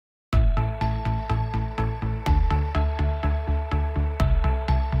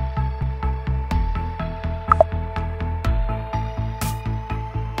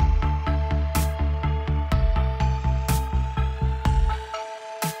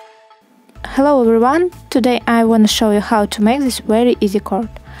Hello everyone, today I want to show you how to make this very easy cord.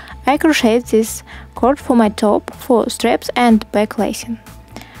 I crocheted this cord for my top for straps and back lacing.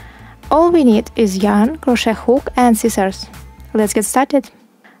 All we need is yarn, crochet hook and scissors. Let's get started.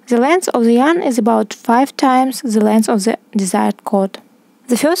 The length of the yarn is about 5 times the length of the desired cord.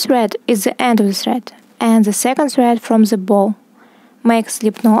 The first thread is the end of the thread and the second thread from the ball. Make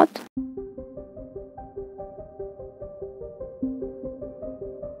slip knot.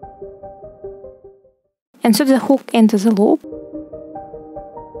 Insert the hook into the loop.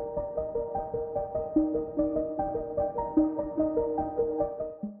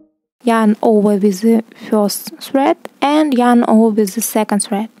 Yarn over with the first thread and yarn over with the second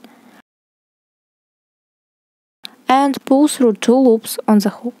thread. And pull through 2 loops on the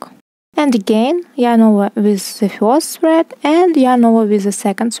hook. And again, yarn over with the first thread and yarn over with the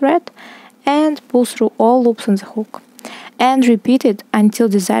second thread and pull through all loops on the hook. And repeat it until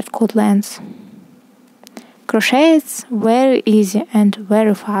desired cord length. Crochet is very easy and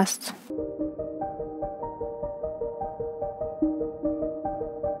very fast.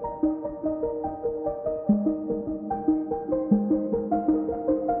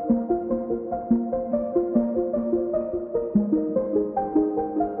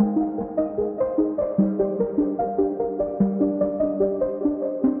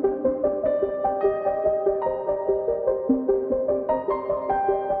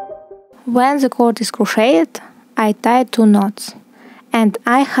 When the cord is crocheted, I tie 2 knots, and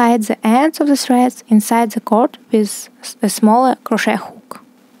I hide the ends of the threads inside the cord with a smaller crochet hook.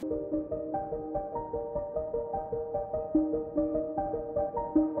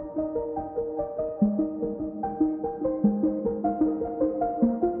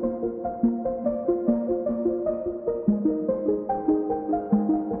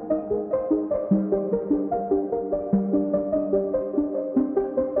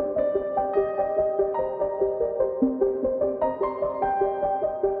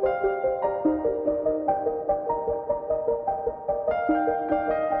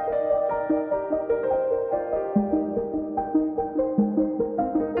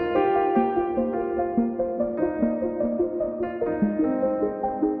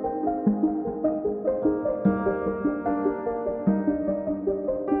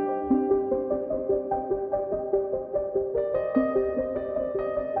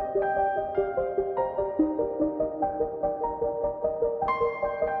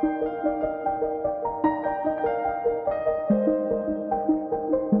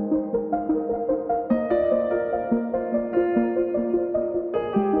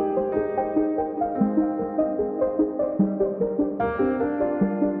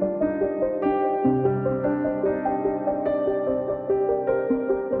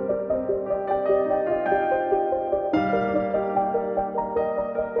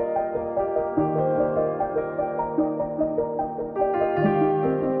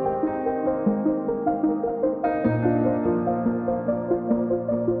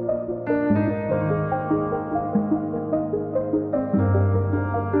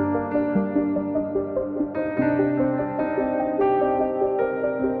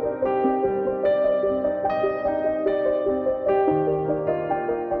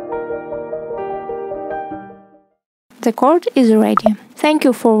 The cord is ready. Thank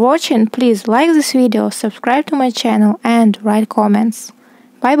you for watching. Please like this video, subscribe to my channel and write comments.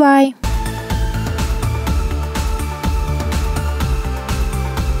 Bye bye!